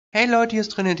Hey Leute, hier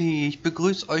ist Trinity. Ich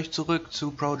begrüße euch zurück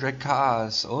zu Project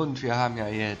Cars und wir haben ja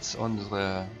jetzt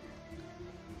unsere...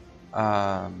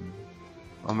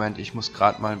 Moment, ich muss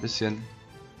gerade mal ein bisschen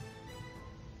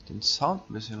den Sound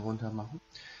ein bisschen runter machen.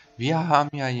 Wir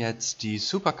haben ja jetzt die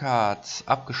Supercards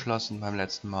abgeschlossen beim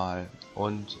letzten Mal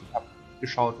und ich habe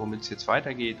geschaut, womit es jetzt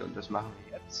weitergeht und das machen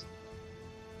wir jetzt.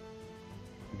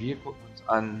 Wir gucken uns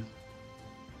an...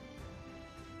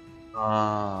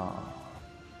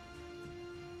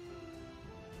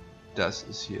 das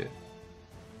ist hier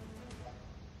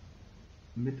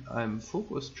mit einem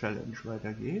Fokus-Challenge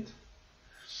weitergeht.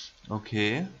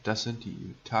 Okay, das sind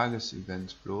die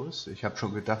Tagesevents bloß. Ich habe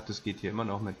schon gedacht, es geht hier immer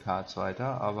noch mit Karts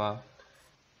weiter, aber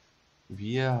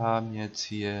wir haben jetzt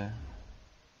hier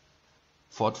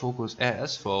Ford Focus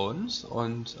RS vor uns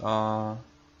und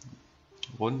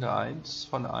Runde 1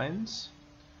 von 1.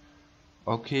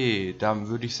 Okay, dann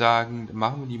würde ich sagen,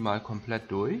 machen wir die mal komplett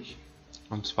durch.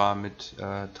 Und zwar mit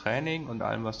Training und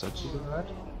allem, was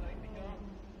dazugehört.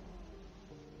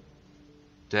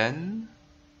 Denn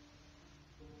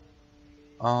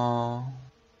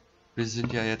wir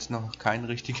sind ja jetzt noch kein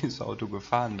richtiges Auto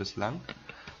gefahren bislang,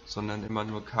 sondern immer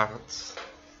nur Karts.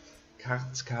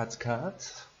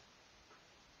 Karts.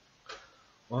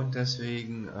 Und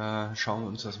deswegen schauen wir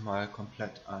uns das mal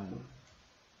komplett an.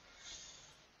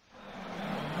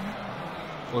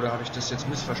 Oder habe ich das jetzt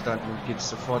missverstanden und geht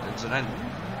sofort ins Rennen?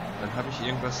 Dann habe ich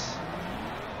irgendwas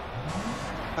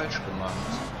falsch gemacht.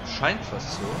 Scheint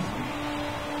fast so.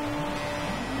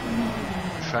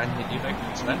 Wir scheinen hier direkt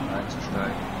ins Rennen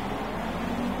einzusteigen.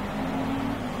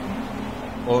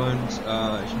 Und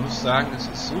ich muss sagen, es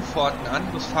ist sofort ein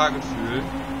anderes Fahrgefühl.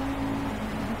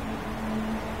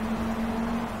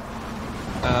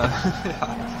 Ja,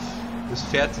 es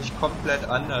fährt sich komplett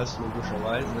anders,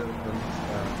 logischerweise. Und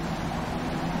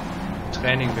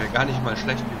Training wäre gar nicht mal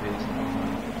schlecht gewesen.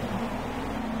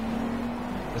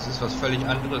 Das ist was völlig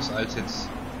anderes als jetzt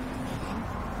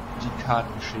die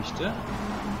Kartgeschichte.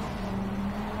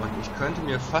 Und ich könnte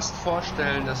mir fast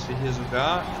vorstellen, dass wir hier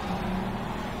sogar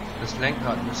das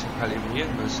Lenkrad ein bisschen kalibrieren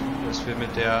müssen, dass wir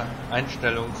mit der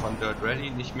Einstellung von Dirt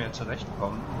Rally nicht mehr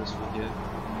zurechtkommen, dass wir hier,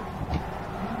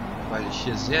 weil ich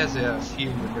hier sehr, sehr viel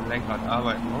mit dem Lenkrad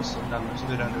arbeiten muss und dann müssen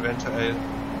wir dann eventuell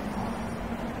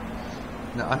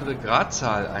eine andere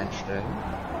Gradzahl einstellen.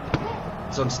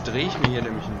 Sonst drehe ich mir hier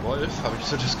nämlich einen Wolf, habe ich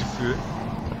so das Gefühl.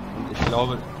 Und ich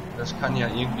glaube, das kann ja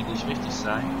irgendwie nicht richtig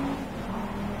sein.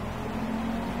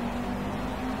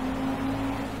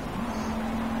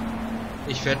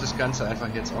 Ich werde das Ganze einfach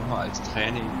jetzt auch mal als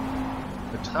Training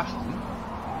betrachten.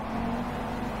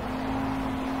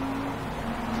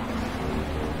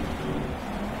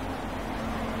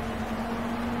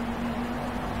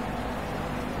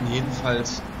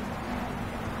 Jedenfalls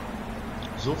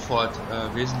sofort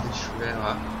wesentlich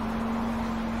schwerer.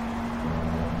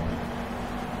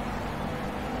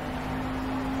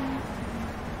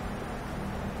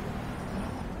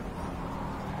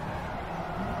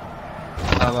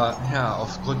 Aber ja,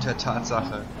 aufgrund der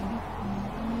Tatsache,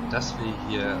 dass wir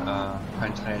hier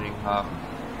kein Training haben,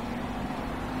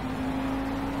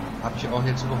 habe ich auch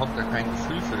jetzt überhaupt gar kein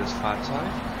Gefühl für das Fahrzeug,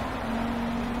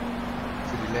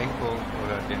 für die Lenkung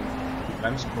oder die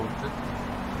Bremspunkte.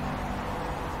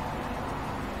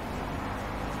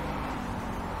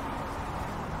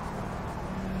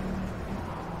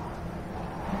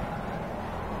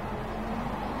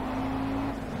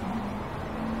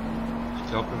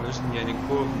 Ich glaube, wir müssen hier in den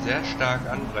Kurven sehr stark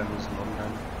anbremsen, um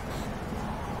dann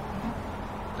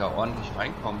da ordentlich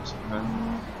reinkommen zu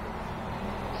können.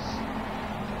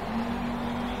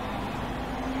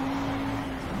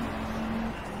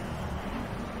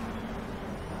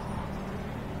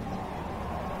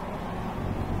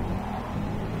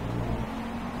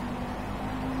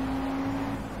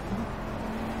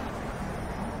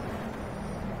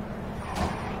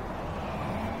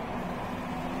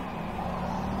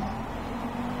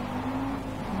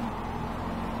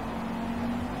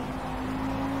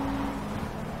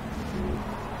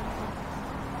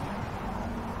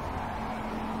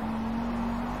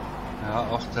 Ja,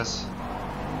 auch das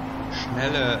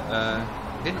schnelle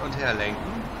Hin- und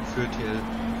Herlenken führt hier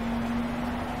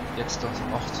jetzt doch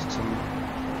auch zum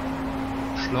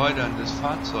Schleudern des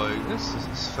Fahrzeuges. Das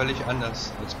ist völlig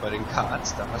anders als bei den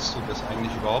Karts, da hast du das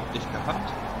eigentlich überhaupt nicht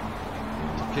gehabt.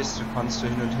 Die Kiste konntest du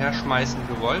hin und her schmeißen,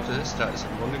 wie du wolltest, da ist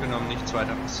im Grunde genommen nichts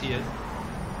weiter passiert.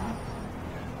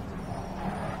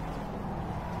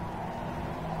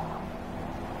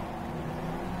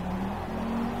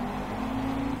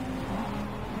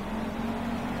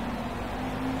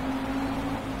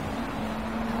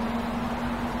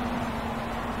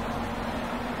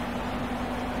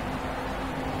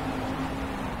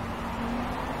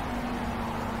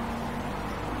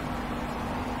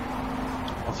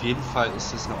 Auf jeden Fall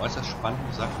ist es eine äußerst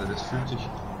spannende Sache. Das fühlt sich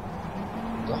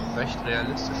doch recht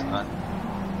realistisch an.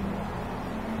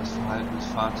 Das Verhalten des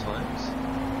Fahrzeugs.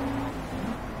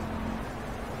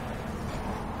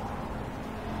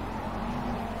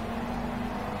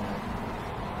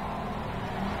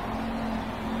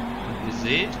 Und ihr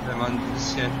seht, wenn man ein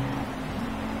bisschen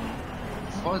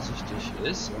vorsichtig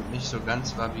ist und nicht so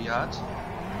ganz rabiat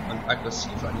und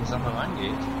aggressiv an die Sache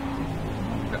rangeht,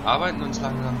 wir arbeiten uns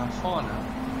langsam nach vorne.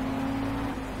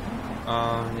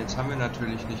 Jetzt haben wir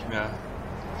natürlich nicht mehr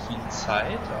viel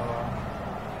Zeit, aber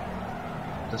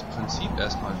das Prinzip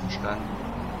erstmal verstanden.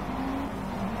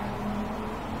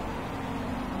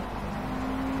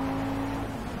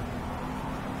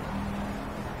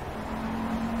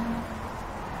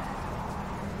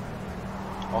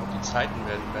 Auch die Zeiten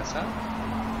werden besser.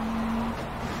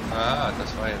 Ah,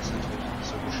 das war jetzt natürlich nicht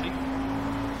so geschickt.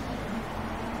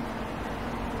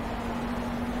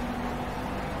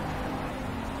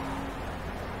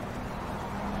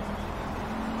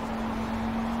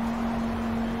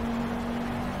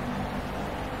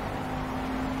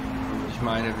 Ich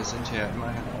meine, wir sind ja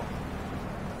immerhin auch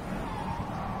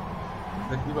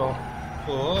mit über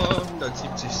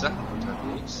 170 Sachen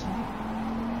unterwegs.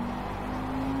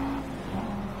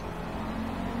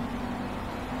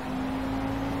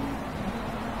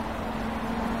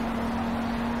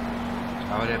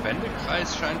 Aber der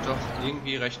Wendekreis scheint doch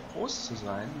irgendwie recht groß zu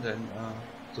sein, denn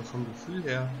so vom Gefühl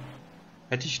her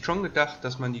hätte ich schon gedacht,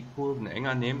 dass man die Kurven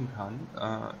enger nehmen kann.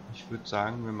 Ich würde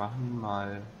sagen, wir machen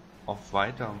mal auf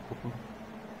weiter und gucken,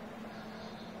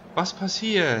 was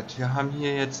passiert. Wir haben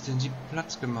hier jetzt den 7.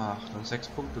 Platz gemacht und 6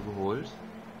 Punkte geholt.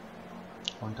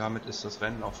 Und damit ist das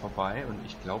Rennen auch vorbei. Und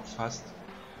ich glaube fast,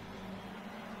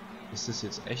 ist das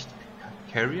jetzt echt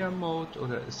Carrier Mode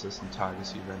oder ist das ein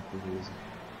Tagesevent gewesen?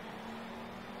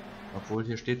 Obwohl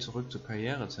hier steht zurück zur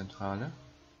Karrierezentrale.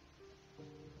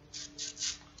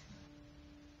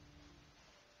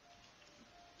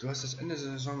 Du hast das Ende der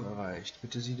Saison erreicht.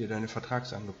 Bitte sieh dir deine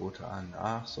Vertragsangebote an.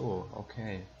 Ach so,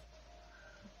 okay.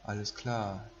 Alles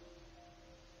klar.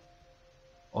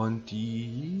 Und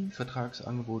die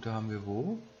Vertragsangebote haben wir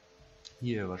wo?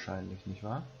 Hier wahrscheinlich, nicht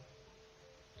wahr?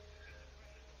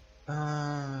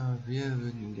 Wir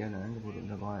würden Ihnen gerne ein Angebot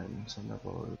unterbreiten,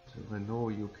 Thunderbolt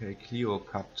Renault UK Clio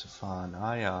Cup zu fahren.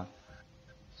 Ah ja.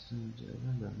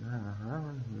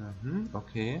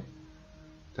 Okay.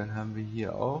 Dann haben wir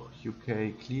hier auch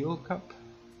UK Clio Cup.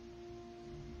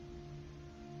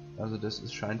 Also das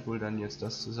ist, scheint wohl dann jetzt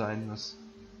das zu sein, was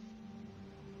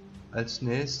als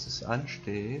nächstes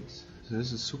ansteht.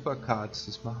 Das ist Super Karts,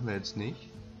 das machen wir jetzt nicht.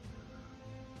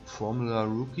 Formula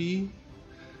Rookie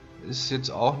ist jetzt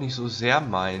auch nicht so sehr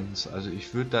meins. Also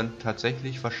ich würde dann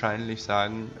tatsächlich wahrscheinlich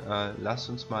sagen, lasst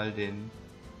uns mal den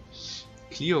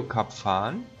Clio Cup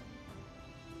fahren.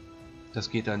 Das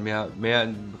geht dann mehr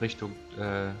in Richtung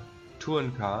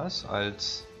Tourencars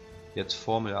als jetzt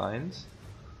Formel 1.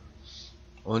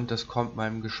 Und das kommt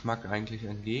meinem Geschmack eigentlich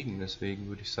entgegen. Deswegen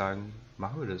würde ich sagen,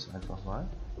 machen wir das einfach mal.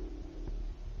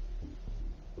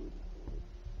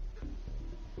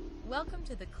 Welcome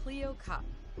to the Clio Cup,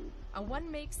 a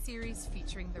one-make series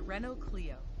featuring the Renault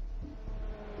Clio.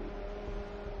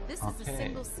 This is a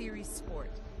single series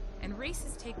sport, and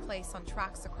races take place on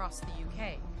tracks across the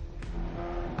UK.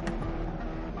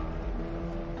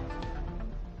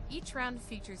 Each round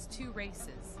features 2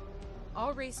 races.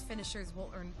 All race finishers will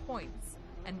earn points,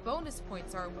 and bonus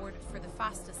points are awarded for the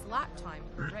fastest lap time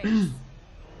per race.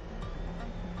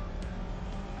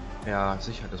 Ja,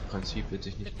 sicher, das Prinzip wird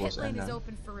sich nicht groß The pit lane is ändern.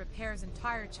 open for repairs and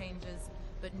tire changes,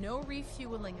 but no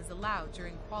refueling is allowed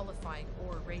during qualifying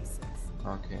or races.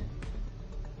 Okay.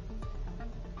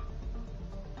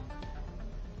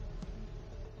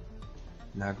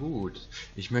 Na gut,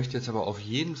 ich möchte jetzt aber auf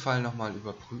jeden Fall nochmal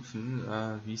überprüfen,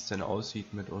 wie es denn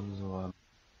aussieht mit unserer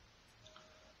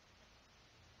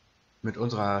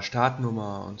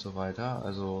Startnummer und so weiter.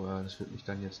 Also das würde mich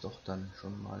dann jetzt doch dann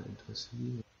schon mal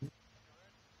interessieren.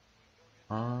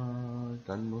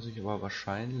 Dann muss ich aber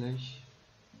wahrscheinlich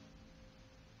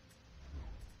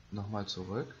nochmal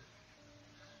zurück.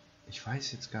 Ich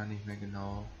weiß jetzt gar nicht mehr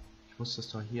genau. Ich muss das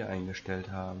doch hier eingestellt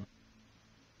haben.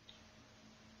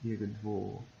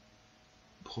 Irgendwo.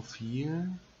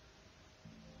 Profil.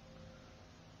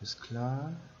 Ist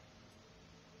klar.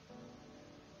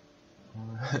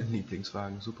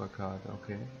 Lieblingswagen, Superkart,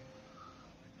 okay.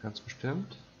 Ganz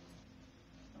bestimmt.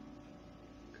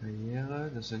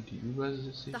 Karriere, das sind die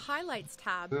Übersicht. The Highlights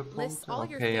tab lists all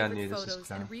your Okay, ja, favorite nee, das ist photos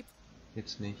klar. and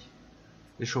Jetzt nicht.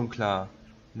 Ist schon klar.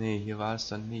 Nee, hier war es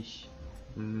dann nicht.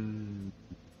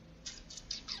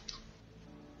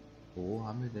 Wo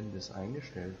haben wir denn das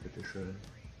eingestellt, bitteschön?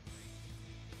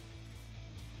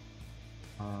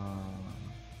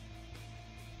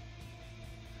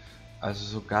 Also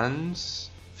so ganz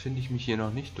finde ich mich hier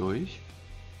noch nicht durch.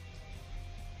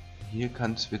 Hier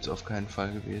wird es auf keinen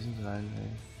Fall gewesen sein. Ey.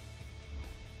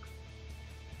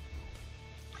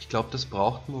 Ich glaube, das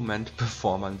braucht einen Moment,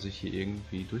 bevor man sich hier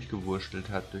irgendwie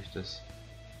durchgewurschtelt hat durch das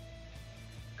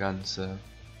Ganze.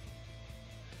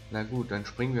 Na gut, dann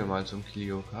springen wir mal zum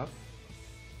Clio Cup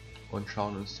und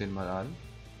schauen uns den mal an.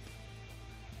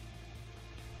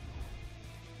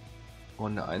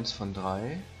 Runde 1 von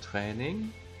 3,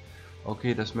 Training.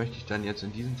 Okay, das möchte ich dann jetzt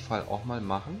in diesem Fall auch mal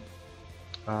machen.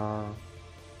 1%,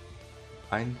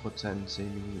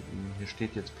 10 Minuten. Hier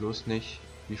steht jetzt bloß nicht,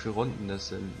 wie viele Runden das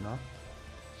sind. Ne?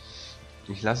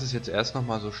 Ich lasse es jetzt erst noch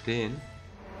mal so stehen.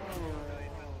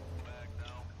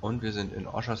 Und wir sind in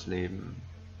Oschersleben.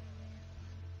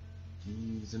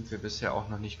 Die sind wir bisher auch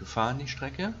noch nicht gefahren, die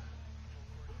Strecke.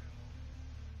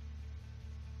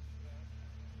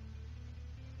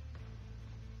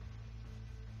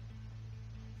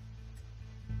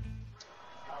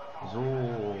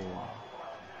 So.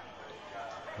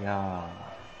 Ja.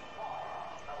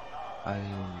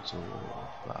 Also,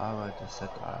 bearbeitetes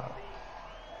Setup.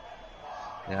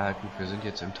 Ja gut, wir sind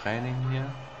jetzt im Training hier.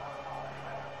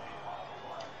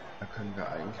 Da können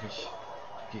wir eigentlich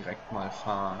direkt mal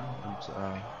fahren und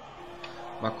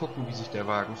mal gucken, wie sich der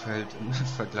Wagen verhält im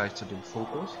Vergleich zu dem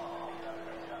Fokus.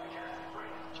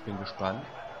 Ich bin gespannt.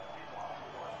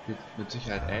 Wird mit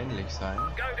Sicherheit ähnlich sein. Go,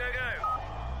 go, go!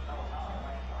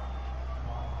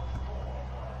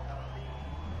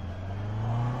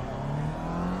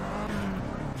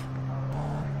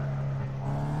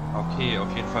 Okay,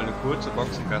 auf jeden Fall eine kurze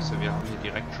Boxengasse. Wir haben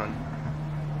hier direkt schon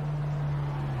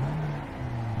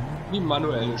die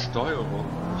manuelle Steuerung.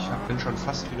 Bin schon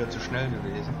fast wieder zu schnell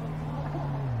gewesen.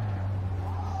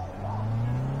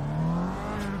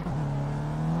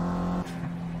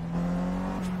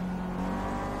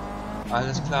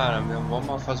 Alles klar, dann wollen wir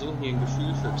mal versuchen, hier ein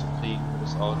Gefühl für zu kriegen für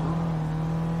das Auto.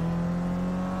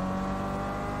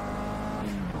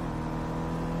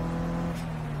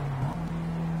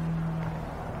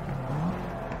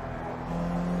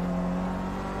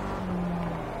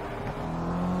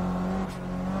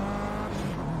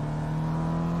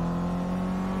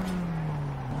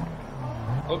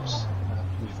 Ups, hab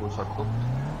ich mich wohl verguckt.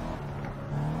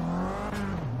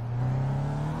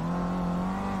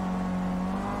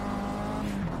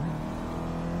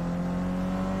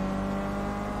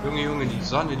 Junge, die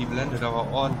Sonne, die blendet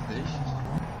aber ordentlich.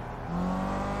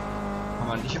 Kann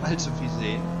man nicht allzu viel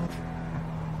sehen.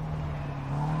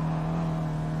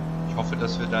 Ich hoffe,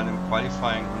 dass wir dann im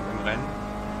Qualifying und im Rennen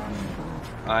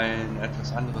ein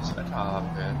etwas anderes Wetter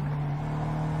haben werden.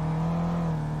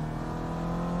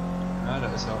 Ja, da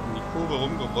ist er auch in die Kurve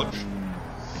rumgerutscht.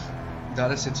 Da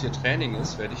das jetzt hier Training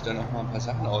ist, werde ich dann noch mal ein paar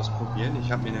Sachen ausprobieren.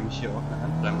 Ich habe mir nämlich hier auch eine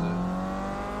Handbremse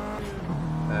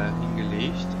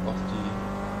hingelegt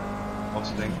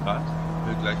aufs Lenkrad. Ich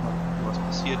will gleich mal gucken, was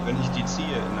passiert, wenn ich die ziehe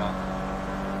in der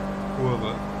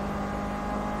Kurve.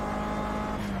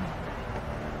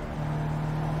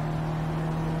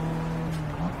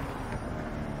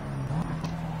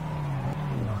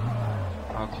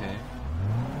 Okay.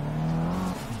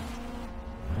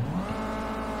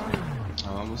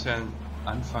 Aber man muss ja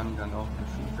anfangen, dann auch ein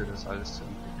Gefühl für das alles zu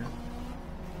entwickeln.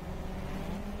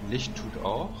 Licht tut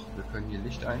auch. Wir können hier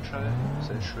Licht einschalten.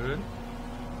 Sehr schön.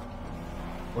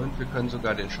 Und wir können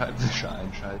sogar den Scheibenwischer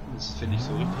einschalten. Das finde ich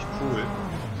so richtig cool.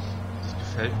 Das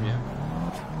gefällt mir.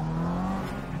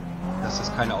 Dass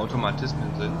das keine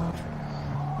Automatismen sind.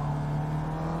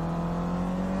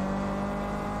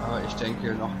 Aber ich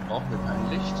denke, noch brauchen wir kein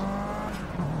Licht.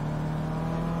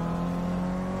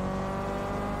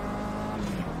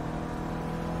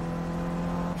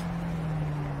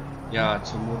 Ja,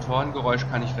 zum Motorengeräusch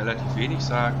kann ich relativ wenig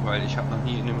sagen, weil ich habe noch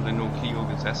nie in einem Renault Clio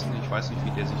gesessen. Ich weiß nicht,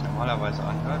 wie der sich normalerweise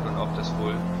anhört und ob das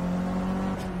wohl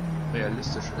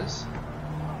realistisch ist.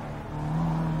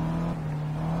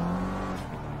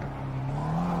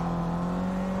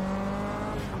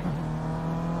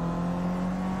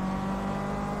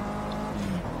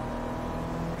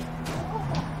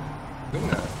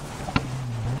 Junge.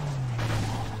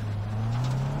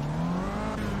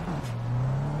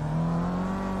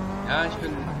 Ja, ich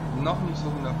bin noch nicht so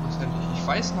hundertprozentig. Ich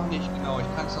weiß noch nicht genau, ich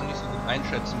kann es noch nicht so gut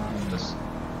einschätzen, ob das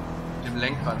mit dem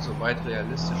Lenkrad so weit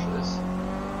realistisch ist.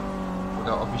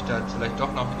 Oder ob ich da vielleicht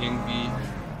doch noch irgendwie...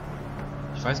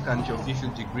 Ich weiß gar nicht, auf wie viel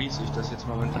Degrees ich das jetzt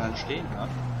momentan stehen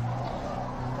habe.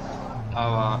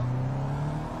 Aber...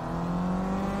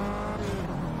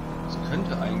 es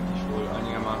könnte eigentlich wohl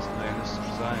einigermaßen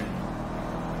realistisch sein.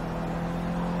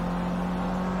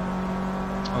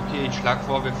 Okay, ich schlage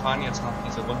vor, wir fahren jetzt noch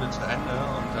diese Runde zu Ende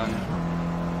und dann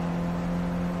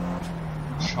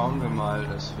schauen wir mal,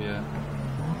 dass wir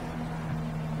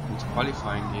ins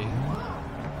Qualifying gehen.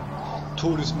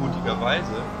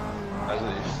 Todesmutigerweise. Also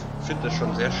ich finde das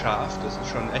schon sehr scharf. Das ist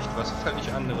schon echt was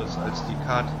völlig anderes als die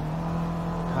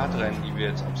Kartrennen, die wir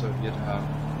jetzt absolviert haben.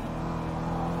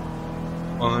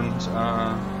 Und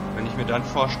wenn ich mir dann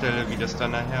vorstelle, wie das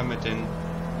dann nachher mit den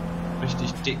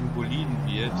richtig dicken Boliden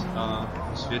wird,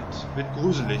 es wird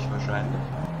gruselig wahrscheinlich,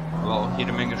 aber auch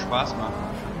jede Menge Spaß machen.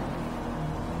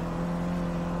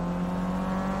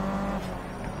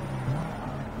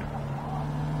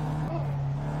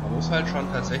 Man muss halt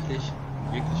schon tatsächlich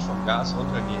wirklich vom Gas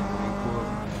runtergehen in den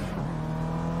Kurven.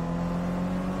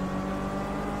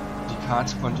 Die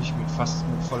Karts konnte ich fast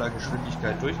mit voller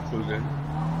Geschwindigkeit durchprügeln.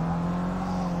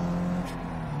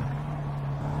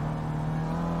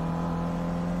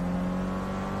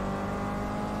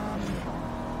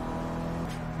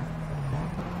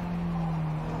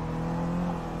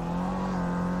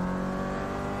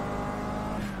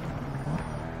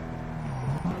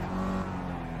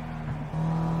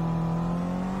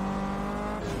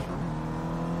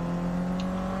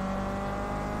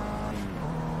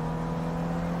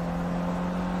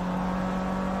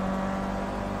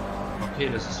 Okay,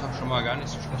 das ist doch schon mal gar nicht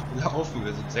so schlecht gelaufen.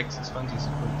 Wir sind 26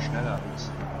 Sekunden schneller als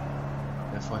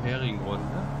der vorherigen Runde.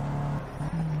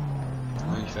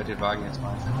 Ich werde den Wagen jetzt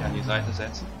mal einfach hier an die Seite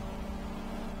setzen.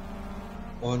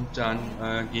 Und dann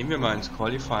gehen wir mal ins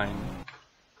Qualifying.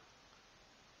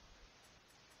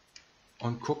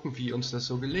 Und gucken, wie uns das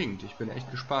so gelingt. Ich bin echt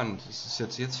gespannt. Es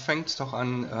ist jetzt fängt es doch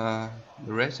an,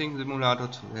 Racing Simulator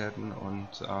zu werden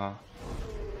und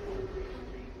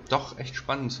doch echt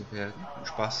spannend zu werden und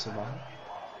Spaß zu machen.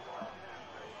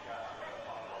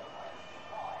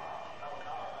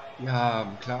 Wir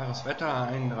haben klares Wetter,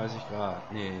 31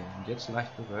 Grad. Nee, und jetzt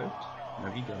leicht bewölkt.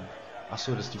 Na wie denn?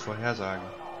 Achso, das ist die Vorhersage.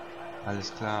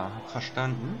 Alles klar, hab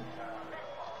verstanden.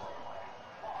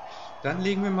 Dann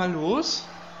legen wir mal los.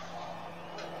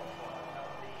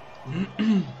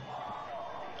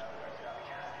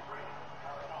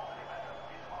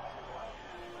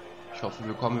 Ich hoffe,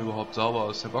 wir kommen überhaupt sauber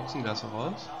aus der Boxengasse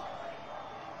raus.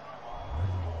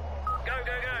 Go,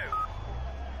 go, go!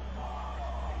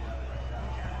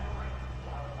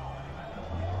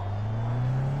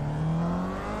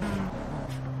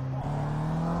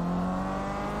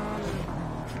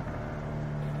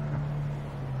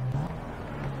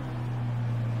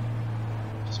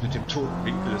 Das mit dem toten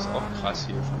Winkel ist auch krass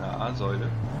hier von der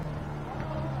A-Säule.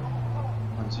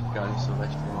 Man sieht gar nicht so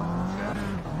recht, wo man fährt.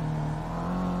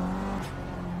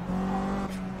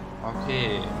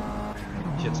 Okay,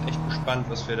 bin ich jetzt echt gespannt,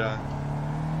 was wir da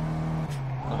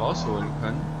rausholen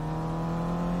können.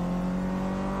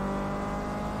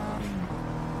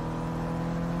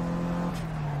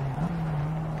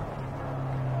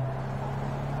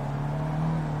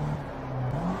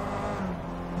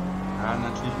 Ja,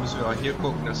 natürlich müssen wir auch hier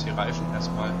gucken, dass die Reifen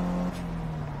erstmal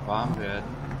warm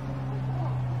werden.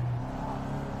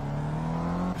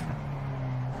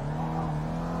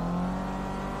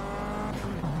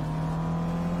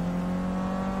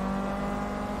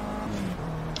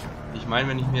 Ich meine,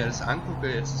 wenn ich mir das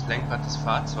angucke, jetzt das Lenkrad des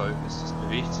Fahrzeuges, das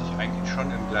bewegt sich eigentlich schon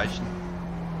im gleichen,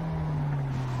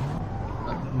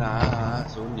 na,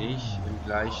 so nicht, im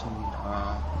gleichen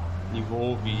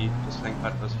Niveau wie das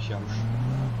Lenkrad, was ich hier am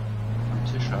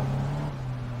Tisch habe.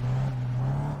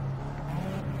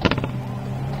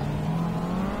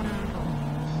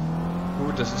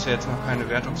 Gut, das ist ja jetzt noch keine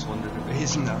Wertungsrunde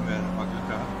gewesen, da haben wir ja nochmal Glück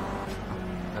gehabt.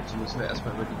 Dazu müssen wir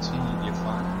erstmal über die Ziellinie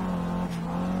fahren.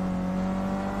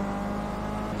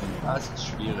 Das ist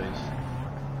schwierig.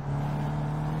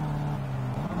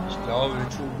 Ich glaube, wir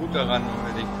tun gut daran,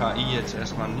 wenn wir den KI jetzt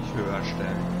erstmal nicht höher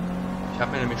stellen. Ich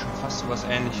habe mir nämlich schon fast so was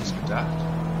Ähnliches gedacht.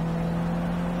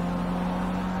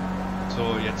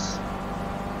 So, jetzt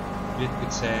wird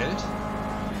gezählt.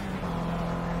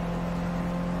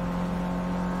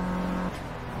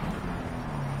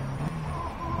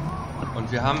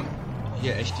 Und wir haben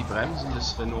hier echt die Bremsen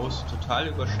des Renaults total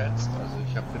überschätzt. Also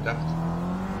ich habe gedacht,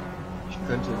 ich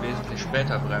könnte wesentlich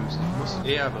später bremsen. Ich muss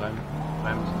eher bremsen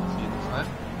auf jeden Fall.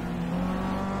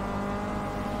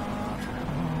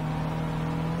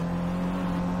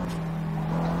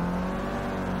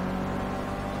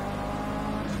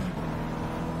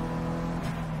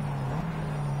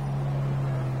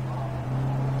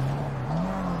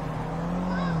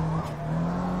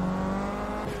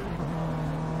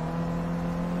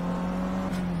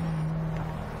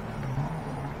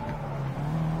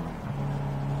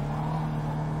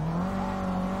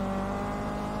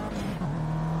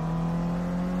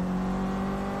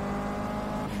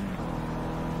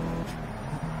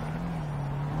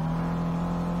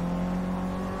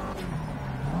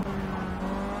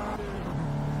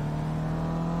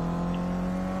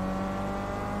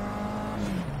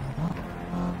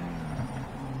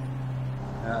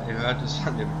 Ihr hört es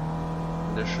an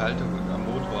der Schaltung und am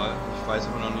Motor. Ich weiß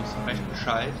immer noch nicht so recht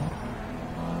Bescheid.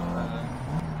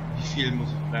 Wie viel muss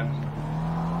ich bremsen?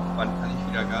 Wann kann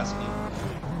ich wieder Gas geben?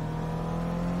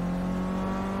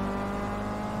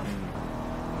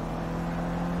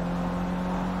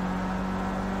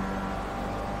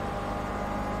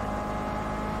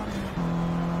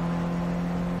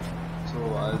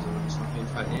 So, also wir müssen auf jeden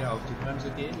Fall eher auf die Bremse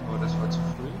gehen, aber das war zu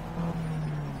früh.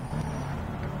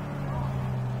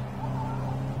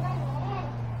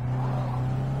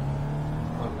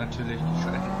 Und natürlich die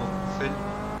Schaltpumpe finden.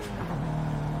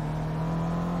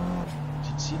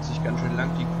 Die zieht sich ganz schön lang,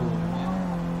 die Kurve hier.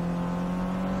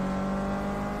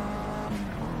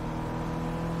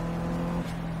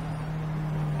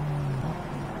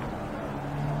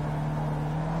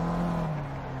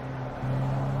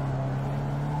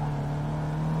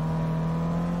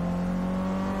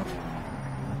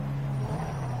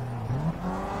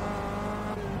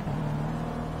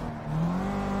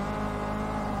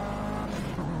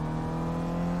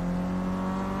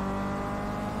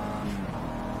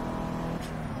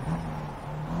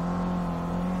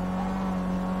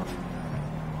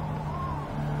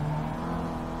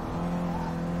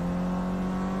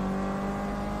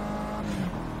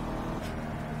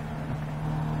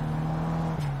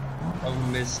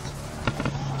 Oh Mist,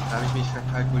 da habe ich mich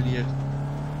verkalkuliert.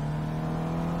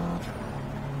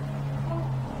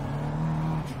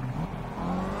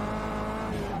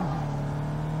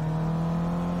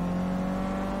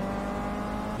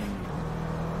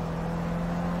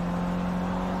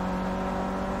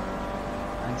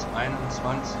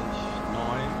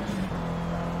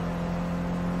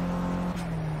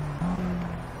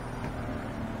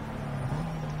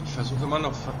 Ich versuche immer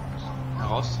noch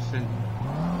herauszufinden,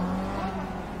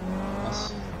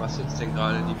 was jetzt denn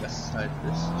gerade die Bestzeit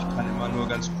ist. Ich kann immer nur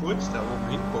ganz kurz da oben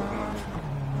hingucken.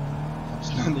 Ich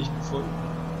habe es noch nicht gefunden.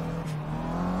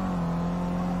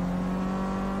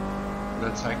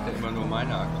 Oder zeigt er immer nur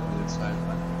meine aktuelle Zeit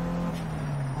an?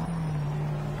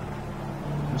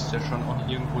 Ihr müsst ja schon auch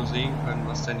irgendwo sehen können,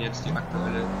 was denn jetzt die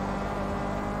aktuelle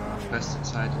beste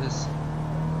Zeit ist.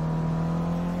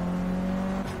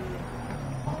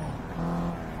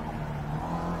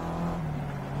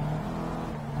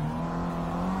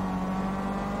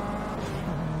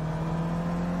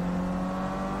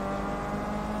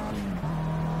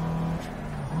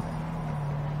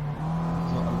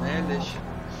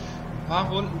 Ein paar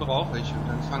Runden brauche ich und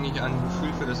dann fange ich an, ein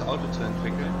Gefühl für das Auto zu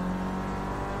entwickeln.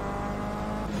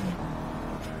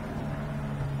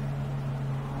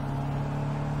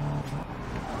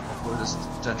 Obwohl das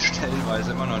dann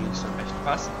stellenweise immer noch nicht so recht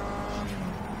passt.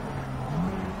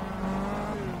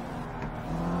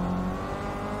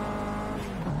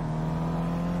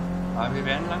 Aber wir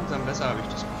werden langsam besser, habe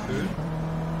ich das Gefühl.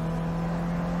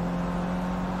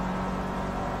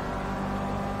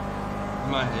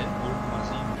 Immerhin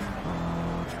 0,7.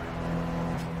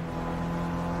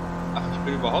 Ach, ich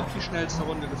bin überhaupt die schnellste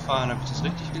Runde gefahren, habe ich das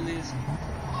richtig gelesen?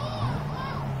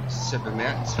 Das ist ja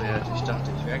bemerkenswert, ich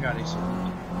dachte, ich wäre gar nicht so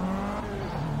gut.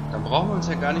 Dann brauchen wir uns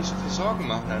ja gar nicht so viel Sorgen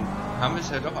machen, dann haben wir es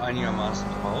ja doch einigermaßen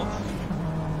drauf.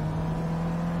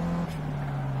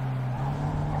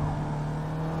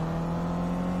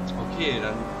 Okay,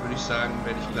 dann würde ich sagen,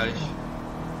 werde ich gleich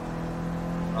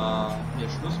hier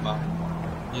Schluss machen.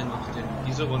 Hier noch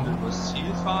diese Runde übers Ziel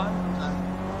fahren und dann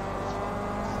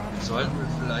sollten wir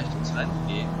vielleicht ins Rennen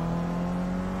gehen.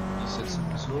 Die ist jetzt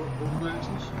sowieso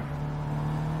ungültig.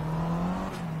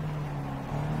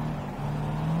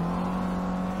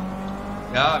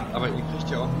 Ja, aber ihr kriegt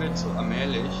ja auch mit, so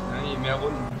allmählich, ne? Je mehr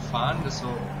Runden wir fahren, desto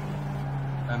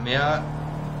mehr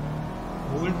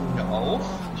holen wir hier auf.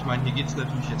 Ich meine, hier geht es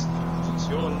natürlich jetzt nicht um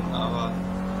Positionen, aber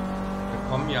wir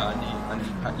kommen ja an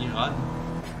die KI ran.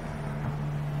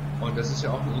 Und das ist ja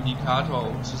auch ein Indikator,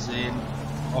 um zu sehen,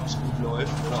 ob es gut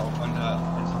läuft oder ob man da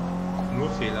einfach nur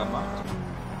Fehler macht,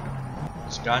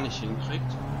 es gar nicht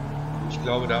hinkriegt. Und ich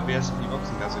glaube, da wäre es in die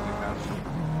Boxengasse gegangen.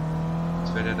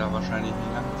 Jetzt wäre der da wahrscheinlich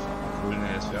nicht lang gefahren. Obwohl,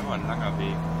 ne, jetzt wäre mal ein langer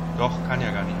Weg. Doch, kann ja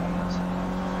gar nicht anders.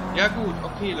 Ja gut,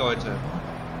 okay Leute.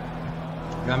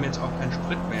 Wir haben jetzt auch keinen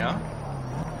Sprit mehr.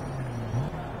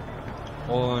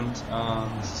 Und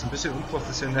es ist ein bisschen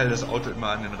unprofessionell, das Auto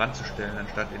immer an den Rand zu stellen,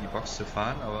 anstatt in die Box zu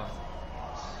fahren, aber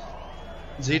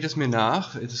seht es mir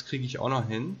nach, das kriege ich auch noch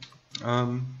hin.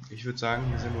 Ich würde sagen,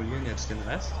 wir simulieren jetzt den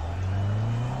Rest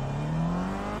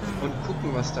und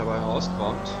gucken, was dabei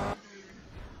rauskommt.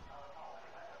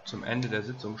 Zum Ende der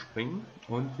Sitzung springen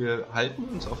und wir halten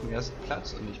uns auf dem ersten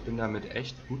Platz und ich bin damit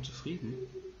echt gut zufrieden.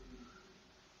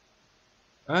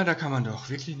 Da kann man doch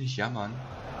wirklich nicht jammern.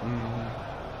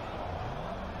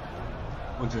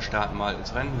 Und wir starten mal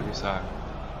ins Rennen, würde ich sagen.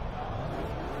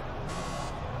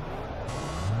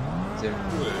 Sehr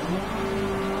cool.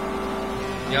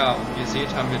 Ja, und wie ihr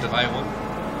seht, haben wir 3 Runden.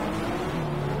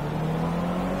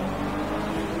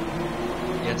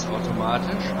 Jetzt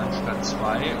automatisch anstatt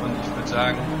 2, und ich würde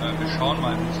sagen, wir schauen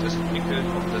mal, wie sich das entwickelt,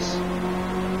 ob das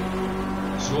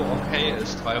so okay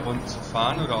ist, 3 Runden zu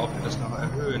fahren, oder ob wir das noch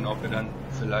erhöhen, ob wir dann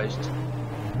vielleicht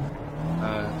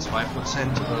 2%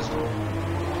 oder so.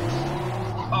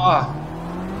 Oh!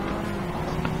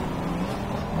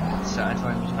 Ist ja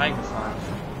einfach nicht reingefahren.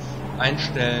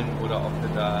 Einstellen, oder ob wir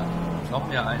da noch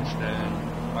mehr einstellen.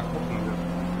 Mal gucken.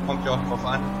 Kommt ja auch drauf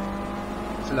an.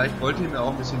 Vielleicht wollt ihr mir auch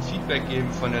ein bisschen Feedback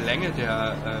geben von der Länge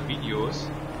der Videos,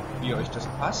 wie euch das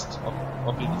passt,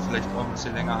 ob ihr die vielleicht auch ein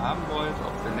bisschen länger haben wollt,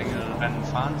 ob wir längere Rennen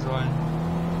fahren sollen.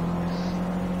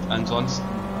 Ansonsten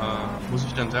muss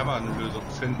ich dann selber eine Lösung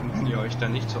finden, wenn ihr euch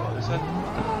dann nicht so äußert.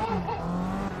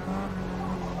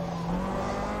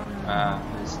 Ah,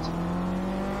 Mist.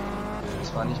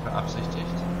 Das war nicht beabsichtigt.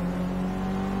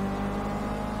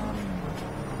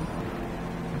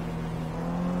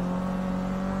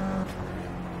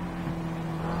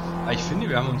 Ich finde,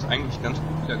 wir haben uns eigentlich ganz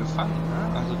gut wieder gefangen.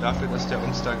 Ne? Also dafür, dass der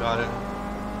uns da gerade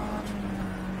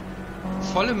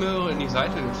volle Möhre in die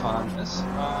Seite gefahren ist,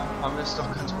 haben wir es doch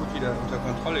ganz gut wieder unter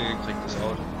Kontrolle gekriegt, das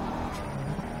Auto.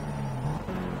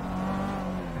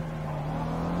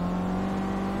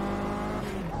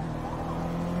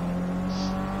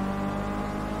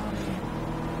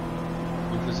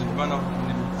 Und wir sind immer noch in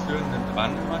dem Führenden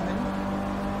dran, immerhin.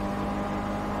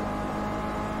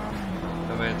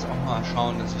 Aber jetzt auch mal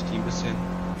schauen, dass ich die ein bisschen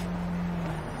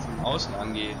von außen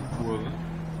angehe, die Kurve.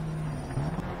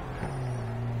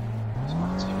 Das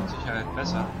macht sich mit Sicherheit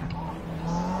besser.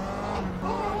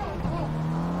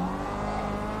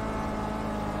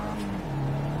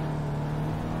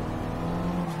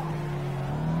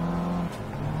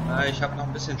 Ich habe noch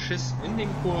ein bisschen Schiss in den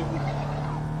Kurven,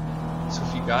 zu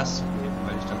viel Gas zu geben,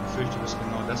 weil ich dann befürchte, dass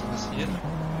genau das passiert.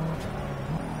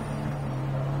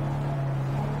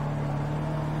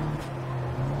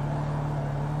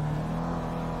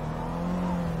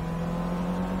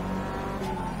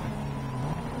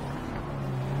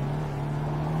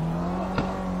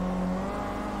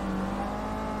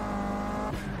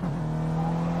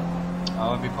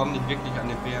 Aber wir kommen nicht wirklich an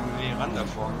den BMW ran da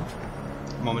vorne.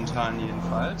 Momentan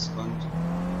jedenfalls. Und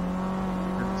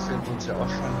wir befinden uns ja auch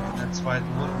schon in der zweiten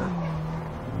Runde.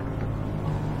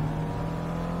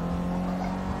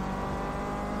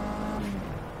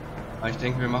 Aber ich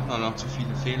denke, wir machen auch noch zu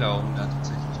viele Fehler, um da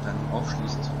tatsächlich dann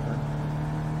aufschließen zu können.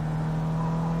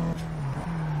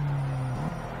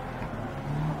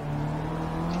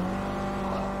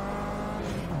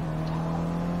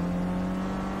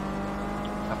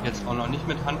 Jetzt auch noch nicht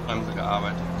mit Handbremse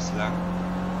gearbeitet bislang.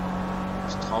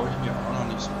 Das traue ich mir auch noch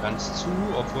nicht so ganz zu,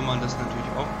 obwohl man das natürlich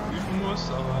auch üben muss,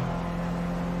 aber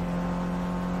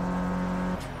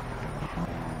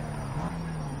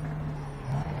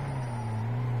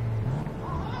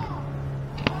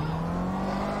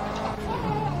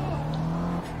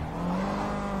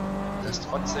das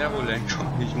trotz Servolenkung.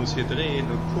 Ich muss hier drehen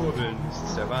und kurbeln. Das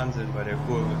ist der Wahnsinn bei der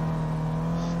Kurve.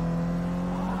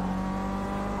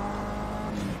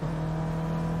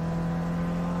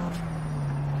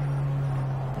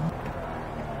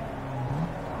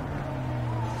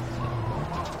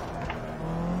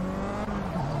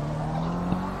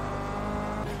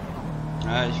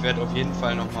 Ich werde auf jeden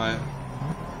Fall nochmal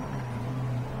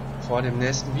vor dem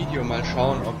nächsten Video mal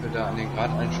schauen, ob wir da an den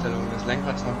Gradeinstellungen des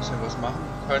Lenkrads noch ein bisschen was machen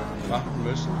können, machen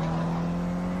müssen,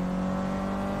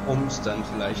 um es dann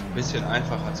vielleicht ein bisschen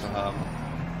einfacher zu haben.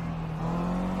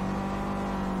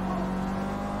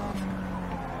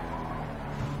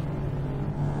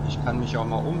 Ich kann mich auch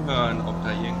mal umhören, ob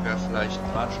da irgendwer vielleicht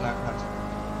einen Ratschlag hat,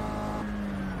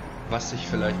 was sich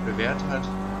vielleicht bewährt hat.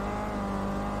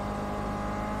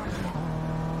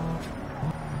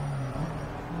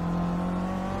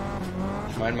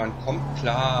 Ich meine, man kommt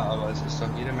klar, aber es ist doch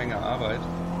jede Menge Arbeit.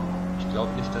 Ich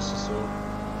glaube nicht, dass es so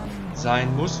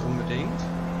sein muss unbedingt.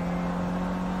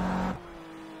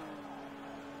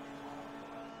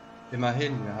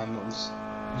 Immerhin, wir haben uns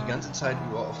die ganze Zeit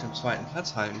über auf dem zweiten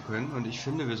Platz halten können, und ich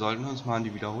finde, wir sollten uns mal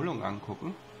die Wiederholung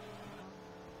angucken,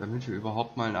 damit wir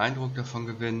überhaupt mal einen Eindruck davon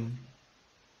gewinnen,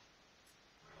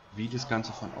 wie das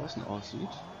Ganze von außen aussieht,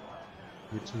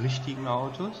 mit richtigen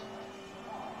Autos.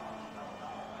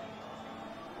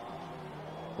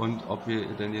 Und ob wir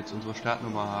denn jetzt unsere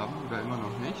Startnummer haben oder immer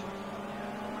noch nicht.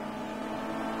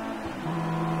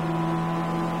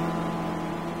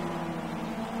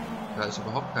 Da ist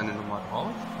überhaupt keine Nummer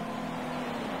drauf.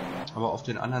 Aber auf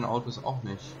den anderen Autos auch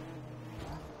nicht.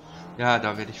 Ja,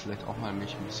 da werde ich vielleicht auch mal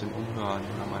mich ein bisschen umhören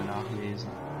oder mal nachlesen.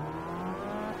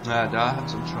 Naja, da hat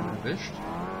es uns schon erwischt.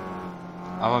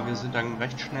 Aber wir sind dann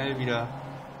recht schnell wieder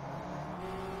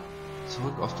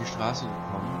zurück auf die Straße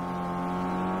gekommen.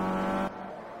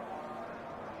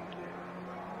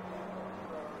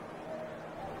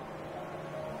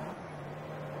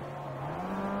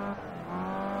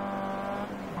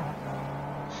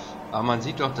 Aber man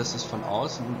sieht doch, dass es von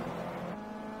außen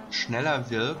schneller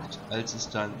wirkt, als es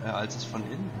von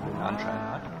innen den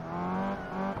Anschein hat.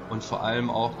 Und vor allem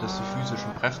auch, dass die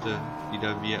physischen Kräfte, die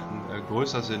da wirken,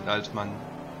 größer sind, als man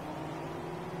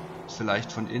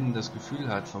vielleicht von innen das Gefühl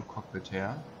hat, vom Cockpit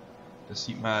her. Das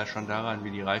sieht man ja schon daran,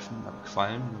 wie die Reifen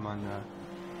abqualmen, wenn man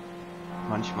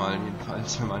manchmal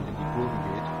jedenfalls, wenn man in die Kurven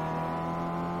geht.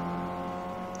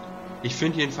 Ich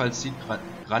finde jedenfalls, sieht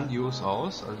grandios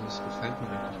aus, also es gefällt mir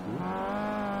richtig gut.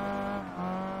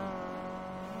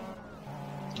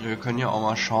 Wir können ja auch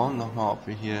mal schauen, nochmal, ob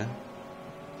wir hier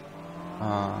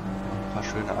ein paar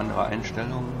schöne andere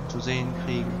Einstellungen zu sehen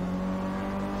kriegen.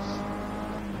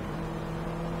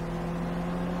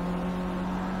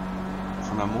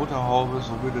 Von der Motorhaube,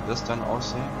 so würde das dann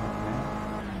aussehen.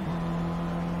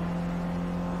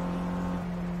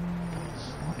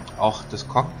 Okay. Auch das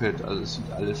Cockpit, also es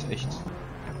sieht alles echt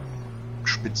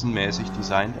spitzenmäßig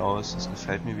designt aus. Das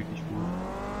gefällt mir wirklich gut.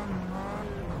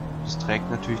 Das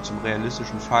trägt natürlich zum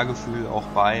realistischen Fahrgefühl auch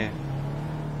bei.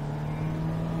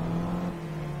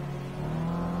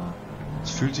 Es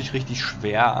fühlt sich richtig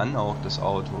schwer an, auch das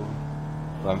Auto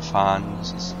beim Fahren.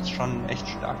 Das ist schon echt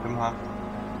stark gemacht.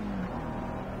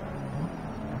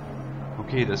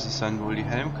 Okay, das ist dann wohl die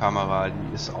Helmkamera,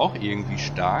 die ist auch irgendwie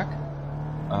stark.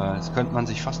 Das könnte man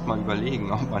sich fast mal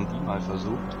überlegen, ob man die mal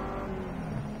versucht.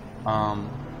 Mal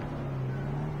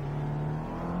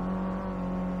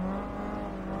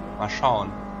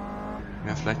schauen.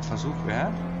 Wäre vielleicht Versuch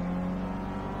wert.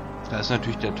 Da ist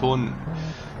natürlich der Ton,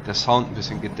 der Sound ein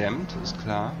bisschen gedämmt, ist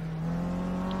klar.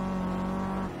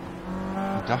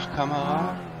 Die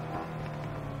Dachkamera.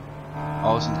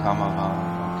 Außenkamera,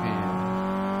 okay.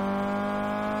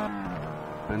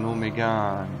 Renault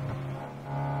Megane.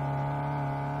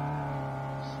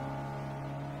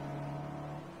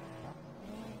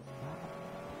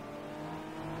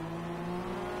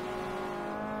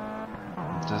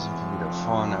 Da sind wir wieder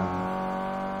vorne.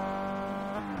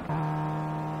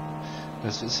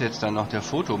 Das ist jetzt dann noch der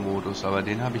Fotomodus, aber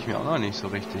den habe ich mir auch noch nicht so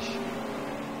richtig.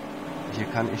 Hier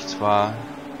kann ich zwar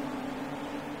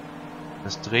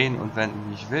das drehen und wenden,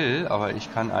 wie ich will, aber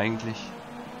ich kann eigentlich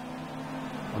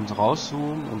und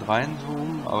rauszoomen und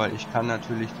reinzoomen, aber ich kann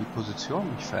natürlich die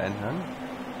Position nicht verändern.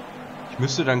 Ich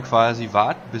müsste dann quasi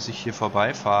warten, bis ich hier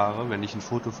vorbeifahre, wenn ich ein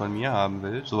Foto von mir haben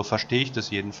will. So verstehe ich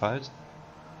das jedenfalls.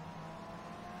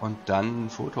 Und dann ein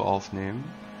Foto aufnehmen.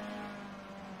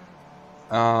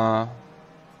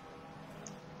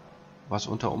 Was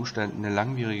unter Umständen eine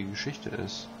langwierige Geschichte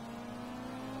ist.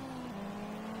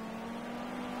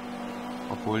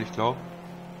 Obwohl ich glaube,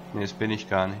 nee, das bin ich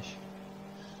gar nicht.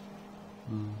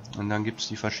 Und dann gibt es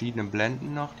die verschiedenen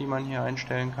Blenden noch, die man hier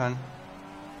einstellen kann.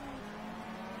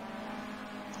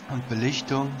 Und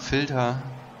Belichtung, Filter,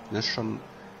 das ist schon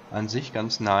an sich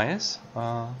ganz nice.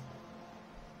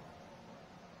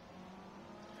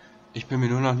 Ich bin mir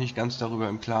nur noch nicht ganz darüber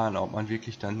im Klaren, ob man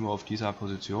wirklich dann nur auf dieser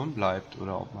Position bleibt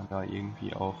oder ob man da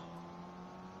irgendwie auch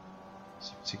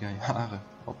 70er Jahre,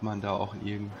 ob man da auch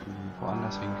irgendwie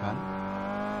woanders hin kann.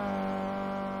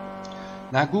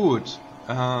 Na gut,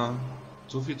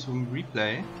 so viel zum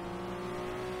Replay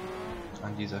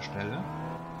an dieser Stelle.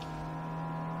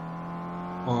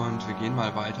 Und wir gehen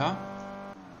mal weiter.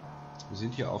 Wir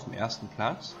sind hier auf dem ersten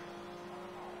Platz.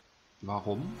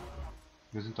 Warum?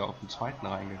 Wir sind da auf den zweiten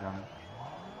reingegangen.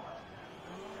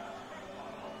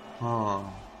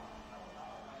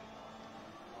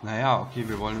 Naja, okay,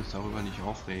 wir wollen uns darüber nicht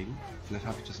aufregen. Vielleicht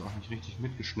habe ich das auch nicht richtig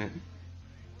mitgeschnitten.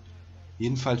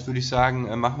 Jedenfalls würde ich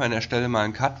sagen, machen wir an der Stelle mal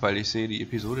einen Cut, weil ich sehe, die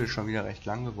Episode ist schon wieder recht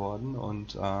lang geworden.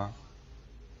 Und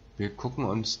wir gucken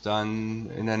uns dann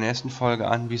in der nächsten Folge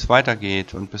an, wie es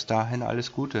weitergeht. Und bis dahin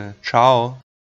alles Gute. Ciao.